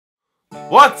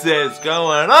What is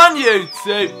going on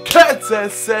YouTube?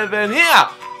 Curtis7 here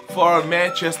for a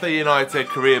Manchester United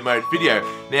career mode video.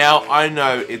 Now, I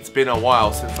know it's been a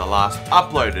while since I last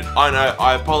uploaded. I know,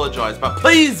 I apologise, but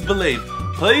please believe,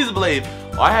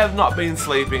 I have not been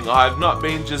sleeping. I have not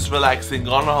been just relaxing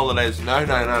on holidays. No.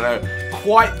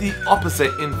 Quite the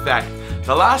opposite, in fact.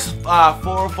 The last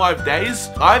 4 or 5 days,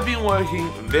 I've been working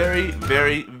very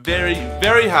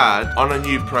hard on a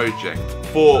new project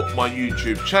for my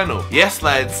YouTube channel. Yes,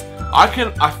 lads, I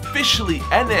can officially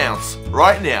announce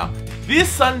right now, this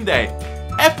Sunday,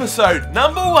 episode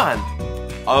number 1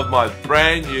 of my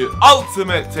brand new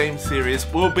Ultimate Team series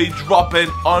will be dropping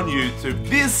on YouTube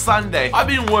this Sunday. I've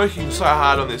been working so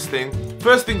hard on this thing.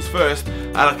 First things first,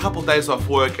 I had a couple of days off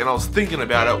work and I was thinking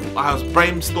about it. I was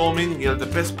brainstorming, the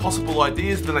best possible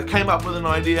ideas. Then I came up with an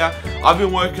idea. I've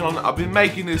been working on it. I've been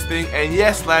making this thing. And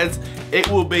yes, lads, it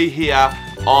will be here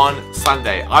on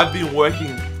Sunday. I've been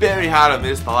working very hard on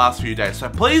this the last few days. So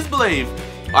please believe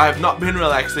I have not been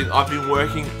relaxing. I've been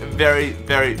working very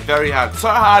hard. So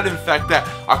hard, in fact, that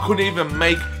I couldn't even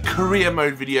make career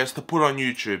mode videos to put on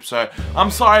YouTube. So I'm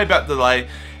sorry about the delay.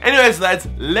 Anyways, lads,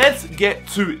 let's get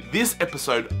to this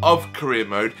episode of career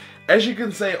mode. As you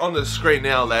can see on the screen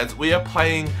now, lads, we are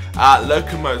playing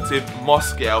Lokomotiv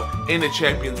Moscow in the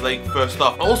Champions League first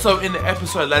off. Also in the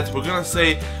episode, lads, we're going to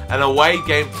see an away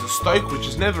game to Stoke, which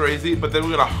is never easy, but then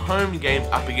we've got a home game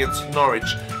up against Norwich,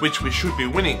 which we should be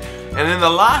winning. And in the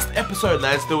last episode,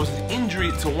 lads, there was an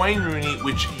injury to Wayne Rooney,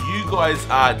 which you guys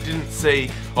didn't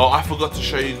see, or I forgot to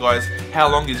show you guys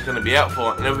how long he's going to be out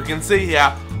for. And if we can see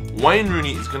here, Wayne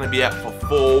Rooney is going to be out for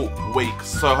 4 weeks.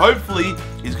 So hopefully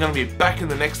he's going to be back in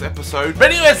the next episode.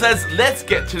 But anyways, lads, let's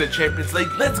get to the Champions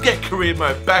League. Let's get career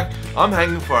mode back. I'm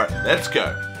hanging for it. Let's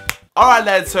go. Alright,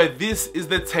 lads, so this is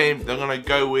the team they're going to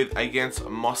go with against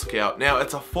Moscow. Now,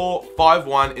 it's a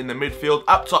 4-5-1 in the midfield.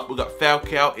 Up top, we've got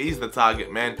Falcao. He's the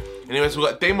target man. Anyways, we've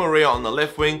got Di Maria on the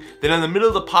left wing. Then in the middle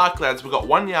of the park, lads, we've got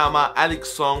Wanyama,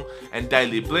 Alex Song, and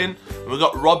Daley Blin. We've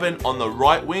got Robin on the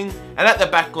right wing. And at the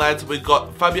back, lads, we've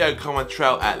got Fabio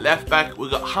Coentrão at left back.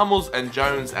 We've got Hummels and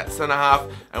Jones at centre half.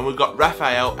 And we've got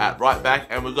Raphael at right back.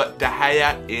 And we've got De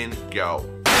Gea in goal.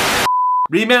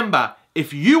 Remember,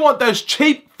 if you want those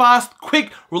cheap, fast,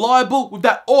 quick, reliable, with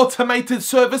that automated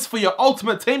service for your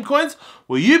Ultimate Team coins,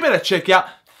 well, you better check out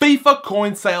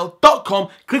FIFAcoinsale.com.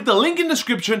 Click the link in the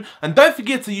description and don't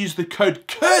forget to use the code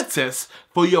CURTIS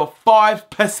for your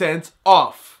 5%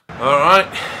 off. Alright,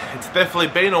 it's definitely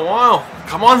been a while.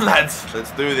 Come on, lads,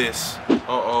 let's do this.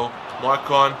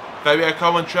 Maicon. Fabio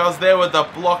Coentrão's there with the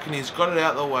block and he's got it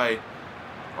out of the way.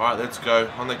 Alright, let's go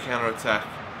on the counter attack.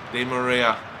 Di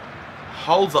Maria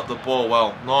holds up the ball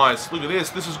well. Nice. Look at this.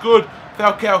 This is good.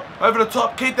 Falcao over the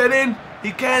top. Keep that in.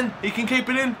 He can keep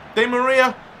it in. Di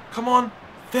Maria. Come on.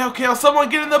 Falcao. Someone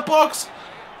get in the box.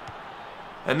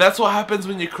 And that's what happens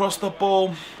when you cross the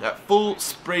ball at full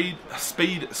speed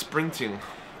sprinting.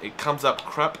 It comes up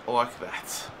crap like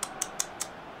that.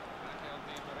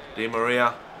 Di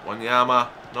Maria. Wanyama.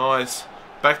 Nice.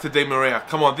 Back to Di Maria.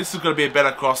 Come on. This is going to be a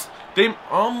better cross.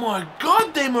 Oh my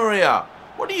God, Di Maria.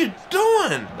 What are you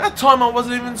doing? That time I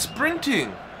wasn't even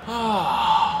sprinting.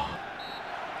 Alright,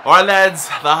 lads,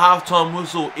 the halftime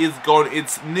whistle is gone.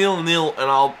 It's 0-0, and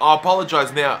I'll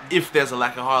apologise now if there's a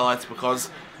lack of highlights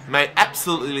because, mate,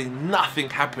 absolutely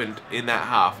nothing happened in that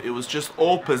half. It was just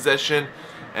all possession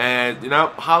and,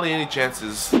 hardly any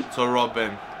chances to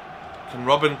Robin. Can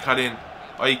Robin cut in?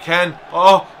 Oh, he can.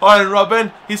 Oh, Iron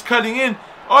Robin. He's cutting in.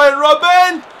 Iron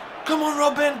Robin! Come on,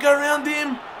 Robin. Go around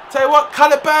him. Tell you what,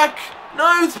 cut it back.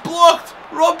 No, it's blocked!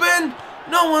 Robin!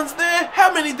 No one's there!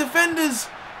 How many defenders?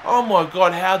 Oh my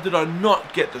God, how did I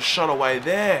not get the shot away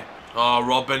there? Oh,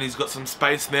 Robin, he's got some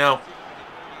space now.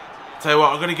 Tell you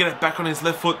what, I'm going to get it back on his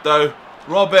left foot though.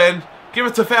 Robin, give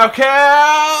it to Falcao!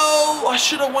 I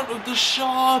should have went with the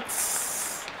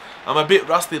shots. I'm a bit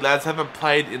rusty, lads. Haven't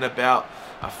played in about,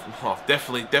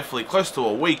 definitely close to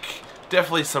a week.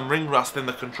 Definitely some ring rust in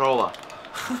the controller.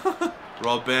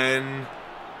 Robin.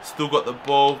 Still got the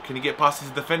ball. Can he get past his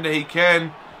defender? He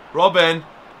can. Robin.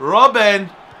 Iron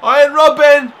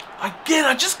Robin. Again,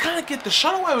 I just can't get the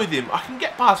shot away with him. I can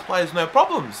get past players, no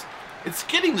problems. It's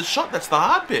getting the shot that's the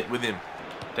hard bit with him.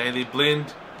 Daley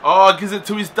Blind. Oh, gives it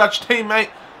to his Dutch teammate.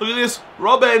 Look at this.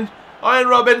 Robin. Iron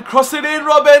Robin. Cross it in,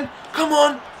 Robin. Come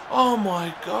on. Oh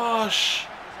my gosh.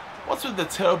 What's with the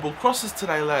terrible crosses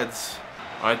today, lads?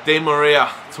 Alright, Di Maria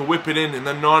to whip it in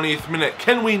the 90th minute.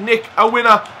 Can we nick a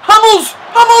winner? Hummels!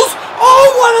 Oh,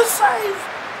 what a save!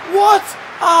 What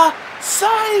a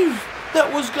save!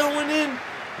 That was going in.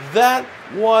 That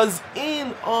was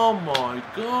in. Oh my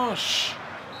gosh.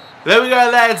 There we go,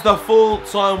 lads. The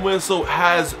full-time whistle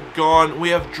has gone. We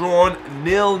have drawn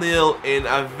 0-0 in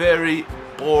a very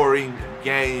boring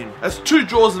game. That's 2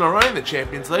 draws in a row in the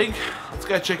Champions League. Let's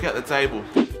go check out the table.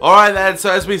 Alright, lads,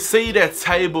 so as we see the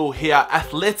table here,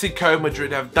 Atletico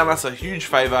Madrid have done us a huge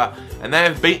favour and they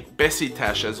have beat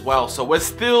Besiktas as well. So we're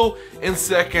still in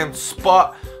second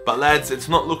spot, but lads, it's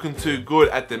not looking too good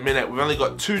at the minute. We've only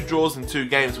got 2 draws in 2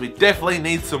 games. We definitely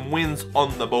need some wins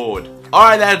on the board.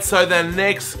 Alright, lads, so the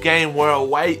next game we're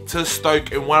away to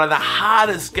Stoke in one of the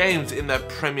hardest games in the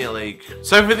Premier League.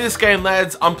 So for this game,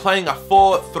 lads, I'm playing a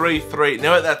 4-3-3.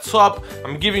 Now at the top,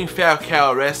 I'm giving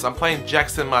Falcao a rest. I'm playing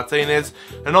Jackson Martinez.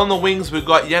 And on the wings, we've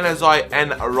got Januzaj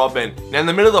and Robben. Now in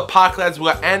the middle of the park, lads,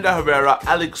 we've got Ander Herrera,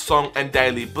 Alex Song and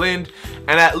Daley Blind.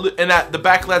 And at the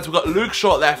back, lads, we've got Luke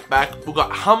Shaw at left back. We've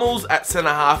got Hummels at centre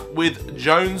half with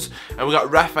Jones. And we've got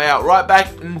Raphael right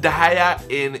back and De Gea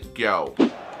in goal.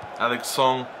 Alex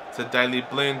Song to Daley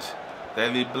Blind.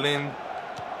 Daley Blind.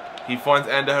 He finds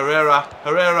Ander Herrera.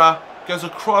 Herrera goes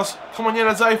across. Come on,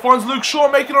 Januzaj. Finds Luke Shaw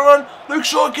making a run. Luke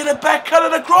Shaw, get it back.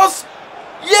 Cut it across.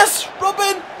 Yes,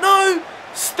 Robben. No.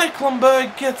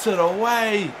 Stecklenburg gets it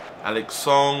away. Alex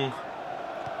Song.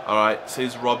 Alright,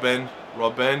 sees Robben.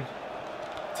 Robben.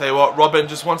 Tell you what, Robben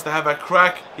just wants to have a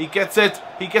crack. He gets it.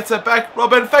 He gets it back.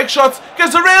 Robben fake shots.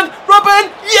 Goes around.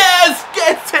 Robben. Yes.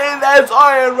 Gets in. That's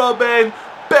Iron Robben.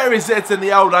 Buries it in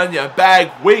the old onion bag.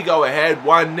 We go ahead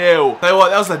 1-0. Tell you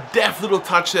what, that was a deft little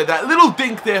touch there. That little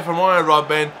dink there from Iron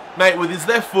Robben. Mate, with his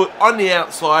left foot on the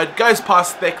outside. Goes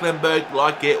past Stecklenburg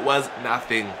like it was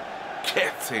nothing.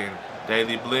 Gets in.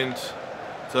 Daley Blind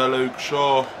to Luke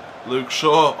Shaw. Luke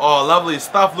Shaw. Oh, lovely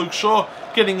stuff. Luke Shaw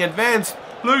getting advanced.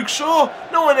 Luke Shaw.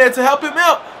 No one there to help him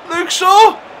out. Luke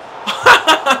Shaw.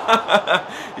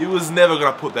 He was never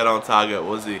going to put that on target,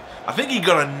 was he? I think he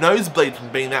got a nosebleed from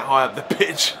being that high up the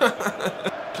pitch.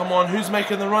 Come on, who's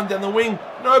making the run down the wing?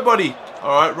 Nobody.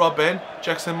 Alright, Robben.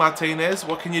 Jackson Martinez.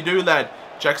 What can you do, lad?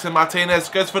 Jackson Martinez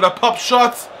goes for the pop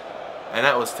shot. And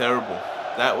that was terrible.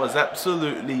 That was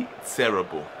absolutely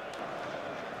terrible.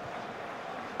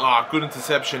 Ah, oh, good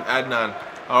interception, Adnan.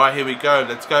 Alright, here we go.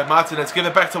 Let's go. Martinez, give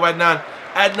it back to Adnan.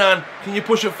 Adnan, can you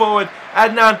push it forward?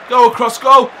 Adnan, go across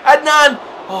goal. Adnan!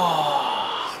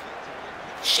 Oh,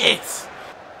 shit.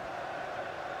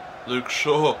 Luke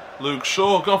Shaw. Luke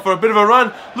Shaw, gone for a bit of a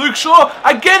run. Luke Shaw,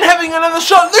 again having another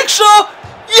shot. Luke Shaw!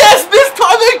 Yes, this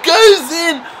time it goes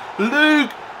in.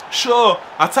 Luke Shaw.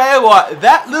 I tell you what,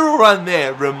 that little run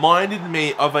there reminded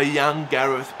me of a young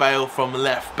Gareth Bale from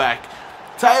left back.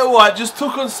 Tell you what, just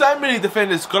took on so many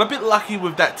defenders. Got a bit lucky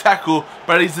with that tackle,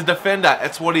 but he's a defender.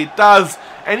 That's what he does.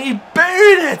 And he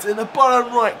buried it in the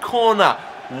bottom right corner.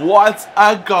 What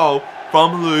a goal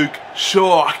from Luke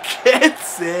Shaw.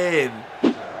 Gets in.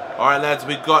 Alright, lads,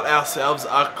 we got ourselves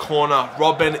a corner.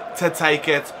 Robben to take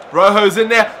it. Rojo's in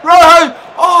there. Rojo!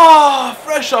 Oh,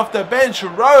 fresh off the bench.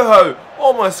 Rojo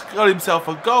almost got himself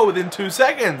a goal within 2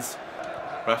 seconds.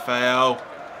 Raphael.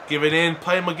 Give it in,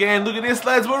 play him again. Look at this,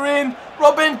 lads, we're in.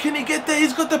 Robben, can he get there?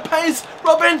 He's got the pace.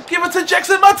 Robben, give it to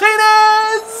Jackson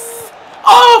Martinez.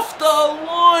 Off the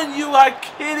line, you are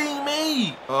kidding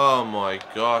me. Oh my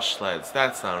gosh, lads,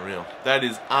 that's unreal. That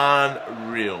is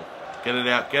unreal. Get it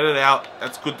out, get it out.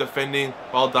 That's good defending.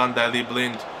 Well done, Daley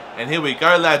Blind. And here we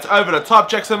go, lads, over the top.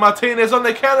 Jackson Martinez on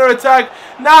the counter-attack.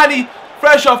 Nani,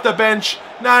 fresh off the bench.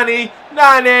 Nani,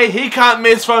 he can't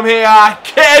miss from here.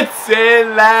 Gets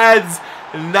in, lads.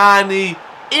 Nani,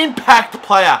 impact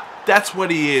player. That's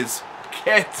what he is.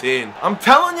 Get in. I'm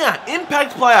telling you,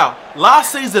 impact player.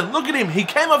 Last season, look at him. He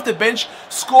came off the bench,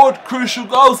 scored crucial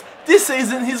goals. This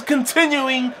season, he's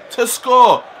continuing to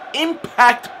score.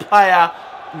 Impact player,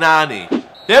 Nani.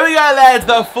 There we go, lads.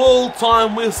 The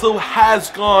full-time whistle has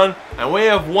gone, and we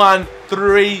have won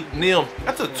 3-0.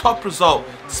 That's a top result,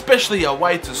 especially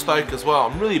away to Stoke as well.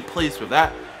 I'm really pleased with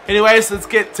that. Anyways, let's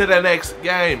get to the next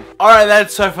game. Alright,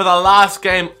 lads, so for the last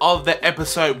game of the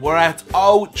episode, we're at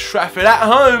Old Trafford at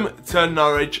home to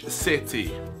Norwich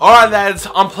City. Alright, lads,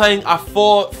 I'm playing a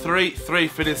 4-3-3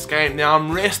 for this game. Now,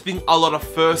 I'm resting a lot of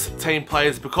first team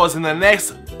players because in the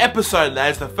next episode,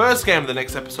 lads, the first game of the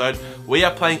next episode, we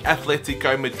are playing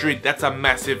Atletico Madrid. That's a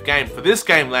massive game. For this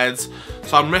game, lads,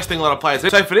 so I'm resting a lot of players.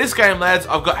 So for this game, lads,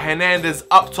 I've got Hernandez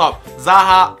up top,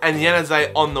 Zaha and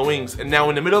Januzaj on the wings. And now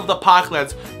in the middle of the park,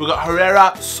 lads, we've got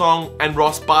Herrera, Song and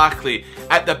Ross Barkley.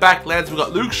 At the back, lads, we've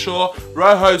got Luke Shaw,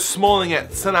 Rojo Smalling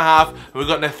at centre half, and we've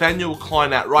got Nathaniel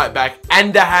Klein at right back,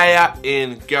 and De Gea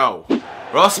in goal.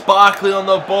 Ross Barkley on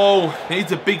the ball.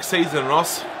 Needs a big season,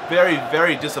 Ross. Very,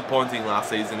 very disappointing last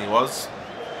season he was.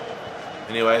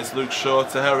 Anyways, Luke Shaw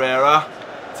to Herrera,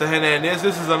 to Hernandez.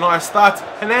 This is a nice start.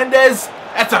 Hernandez.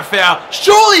 That's a foul.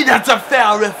 Surely that's a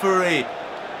foul, referee.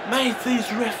 Mate,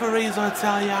 these referees, I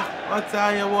tell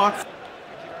ya what.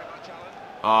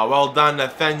 Oh, well done,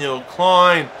 Nathaniel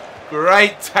Klein.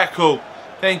 Great tackle.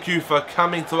 Thank you for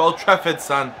coming to Old Trafford,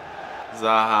 son.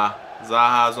 Zaha.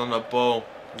 Zaha's on the ball.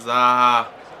 Zaha.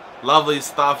 Lovely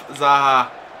stuff,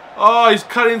 Zaha. Oh, he's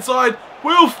cut inside.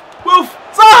 Wilf.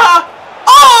 Zaha.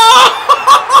 Oh!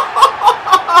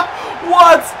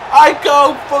 What a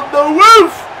goal from the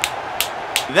roof.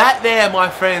 That there, my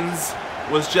friends,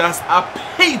 was just a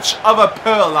peach of a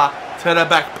perler to the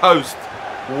back post.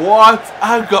 What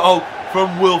a goal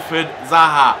from Wilfred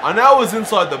Zaha. I know it was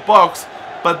inside the box,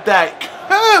 but that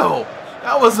curl,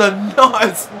 that was a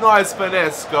nice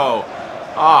finesse goal.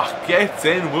 Ah, get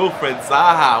in Wilfred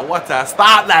Zaha. What a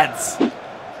start, lads.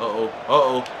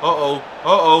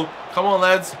 Come on,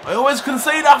 lads. I always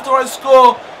concede after I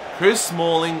score. Chris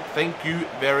Smalling, thank you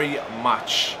very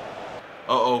much.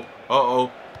 Oh,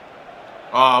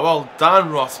 well done,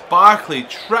 Ross Barkley.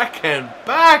 Tracking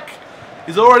back.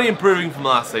 He's already improving from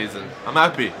last season. I'm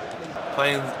happy.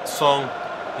 Playing Song.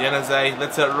 Yanazay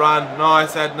lets it run.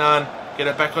 Nice, Adnan. Get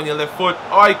it back on your left foot.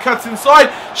 Oh, he cuts inside.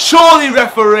 Surely,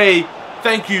 referee.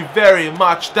 Thank you very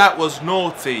much. That was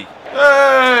naughty.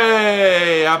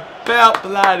 Hey, about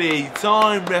bloody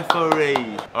time, referee.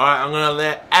 Alright, I'm going to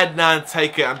let Adnan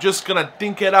take it. I'm just going to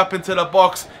dink it up into the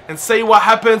box and see what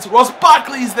happens. Ross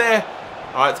Barkley's there.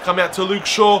 Alright, it's come out to Luke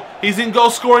Shaw. He's in goal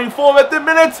scoring form at the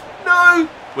minute. No!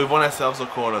 We've won ourselves a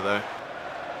corner though.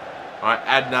 Alright,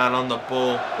 Adnan on the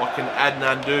ball. What can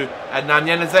Adnan do? Adnan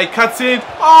Yanazay cuts in.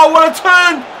 Oh, what a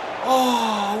turn!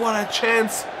 Oh, what a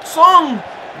chance. Song!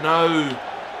 No.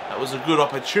 That was a good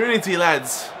opportunity,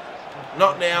 lads.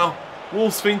 Not now.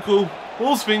 Wolfswinkel.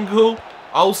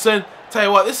 Olsen. Tell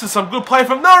you what, this is some good play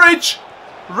from Norwich.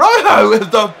 Rojo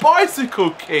with the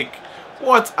bicycle kick.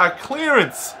 What a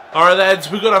clearance. Alright, lads,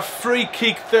 we've got a free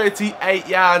kick 38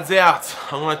 yards out.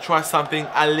 I'm going to try something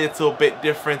a little bit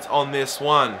different on this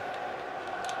one.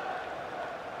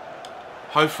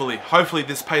 Hopefully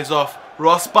this pays off.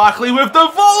 Ross Barkley with the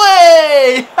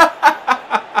volley!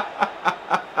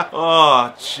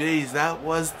 Oh, jeez, that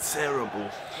was terrible.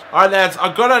 Alright, lads,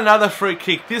 I got another free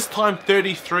kick. This time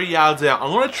 33 yards out.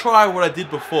 I'm going to try what I did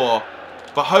before,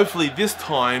 but hopefully this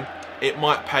time it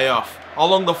might pay off.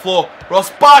 Along the floor, Ross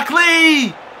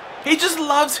Barkley! He just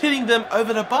loves hitting them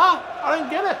over the bar. I don't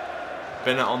get it.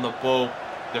 Bennett on the ball.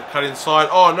 They've cut inside.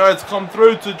 Oh, no, it's come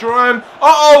through to Jerome.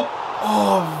 Uh-oh!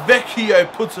 Oh, Vecchio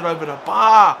puts it over the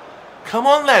bar. Come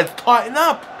on, lads, tighten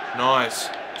up. Nice.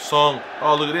 Song.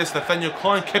 Oh, look at this. Nathaniel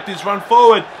Klein kept his run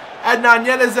forward. Adnan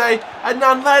Yanazay.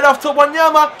 Adnan laid off to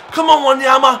Wanyama. Come on,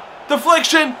 Wanyama.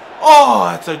 Deflection. Oh,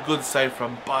 that's a good save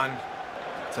from Bun.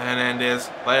 To Hernandez.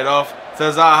 Laid off to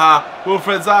Zaha.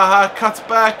 Wilfred Zaha cuts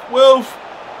back. Wilf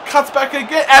cuts back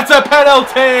again. That's a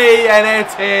penalty. And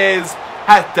it is.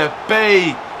 Had to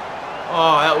be.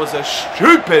 Oh, that was a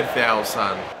stupid foul,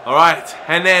 son. Alright,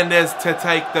 Hernandez to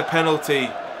take the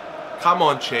penalty. Come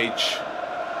on, Cheech.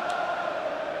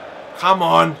 Come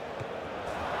on.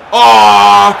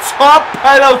 Oh, top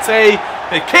penalty.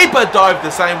 The keeper dived the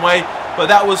same way, but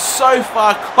that was so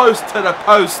far close to the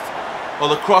post or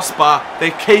the crossbar,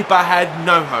 the keeper had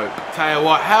no hope. Tell you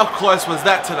what, how close was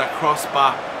that to the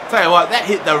crossbar? Tell you what, that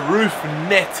hit the roof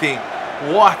netting.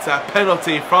 What a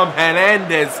penalty from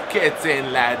Hernandez. Gets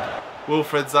in, lad.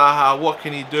 Wilfred Zaha, what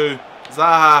can he do?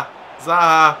 Zaha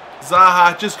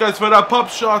just goes for the pop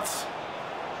shots.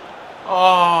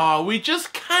 Oh, we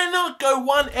just cannot go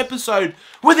one episode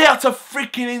without a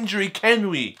freaking injury, can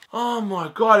we? Oh my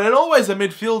god, and always a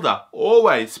midfielder.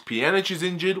 Always. Pjanic is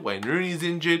injured, Wayne Rooney's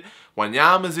injured,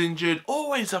 Wanyama's injured.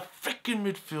 Always a freaking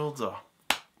midfielder.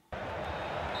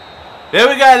 There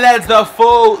we go, lads. The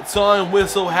full-time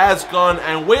whistle has gone,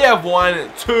 and we have won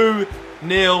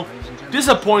 2-0.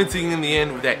 Disappointing in the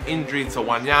end with that injury to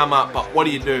Wanyama, but what do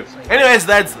you do? Anyways,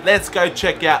 lads, let's go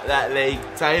check out that league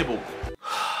table.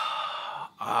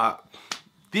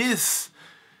 This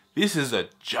is a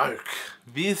joke.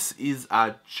 This is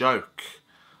a joke.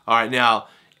 Alright, now,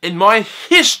 in my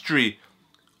history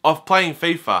of playing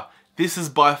FIFA, this is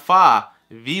by far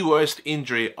the worst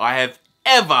injury I have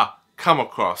ever come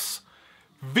across.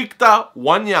 Victor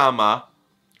Wanyama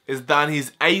has done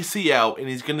his ACL and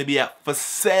he's going to be out for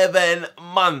 7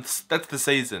 months. That's the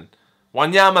season.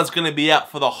 Wanyama's going to be out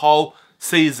for the whole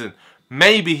season.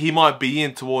 Maybe he might be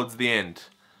in towards the end.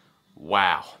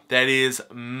 Wow, that is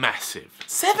massive.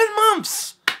 7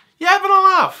 months! You having a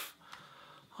laugh?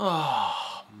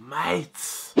 Oh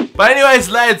Mate. But anyways,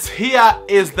 lads, here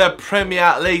is the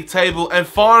Premier League table. And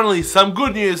finally, some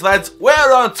good news, lads.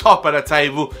 We're on top of the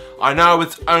table. I know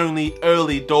it's only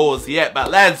early doors yet, but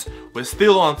lads, we're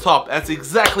still on top. That's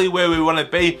exactly where we want to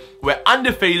be. We're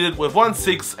undefeated. We've won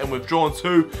 6 and we've drawn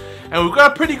 2. And we've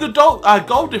got a pretty good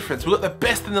goal difference. We've got the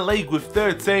best in the league with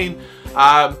 13.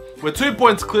 We're 2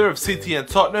 points clear of City and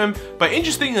Tottenham. But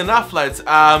interesting enough, lads,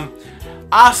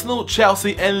 Arsenal,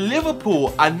 Chelsea and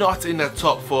Liverpool are not in the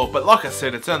top 4. But like I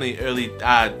said, it's only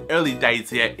early days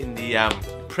here in the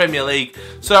Premier League.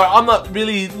 So I'm not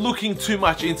really looking too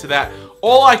much into that.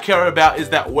 All I care about is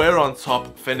that we're on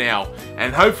top for now.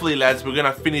 And hopefully, lads, we're going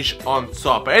to finish on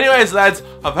top. But anyways, lads,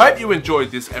 I hope you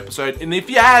enjoyed this episode. And if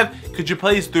you have, could you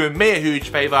please do me a huge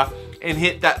favor and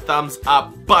hit that thumbs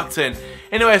up button.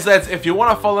 Anyways, lads, if you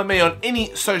want to follow me on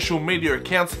any social media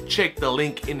accounts, check the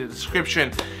link in the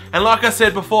description. And like I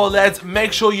said before, lads,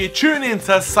 make sure you tune in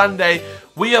to Sunday.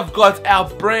 We have got our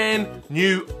brand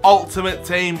new Ultimate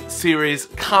Team series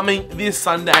coming this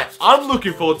Sunday. I'm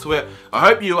looking forward to it. I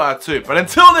hope you are too. But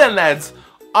until then, lads,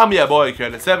 I'm your boy,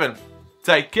 Curtis7.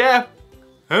 Take care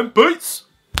and peace.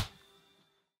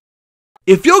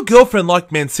 If your girlfriend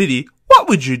liked Man City, what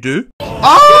would you do?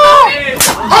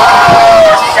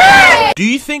 Do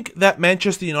you think that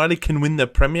Manchester United can win the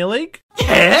Premier League?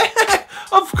 Yeah,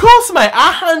 of course, mate.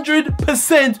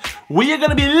 100%. We are going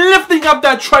to be lifting up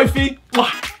that trophy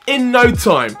in no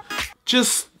time.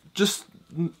 Just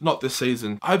not this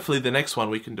season. Hopefully the next one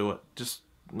we can do it. Just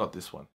not this one.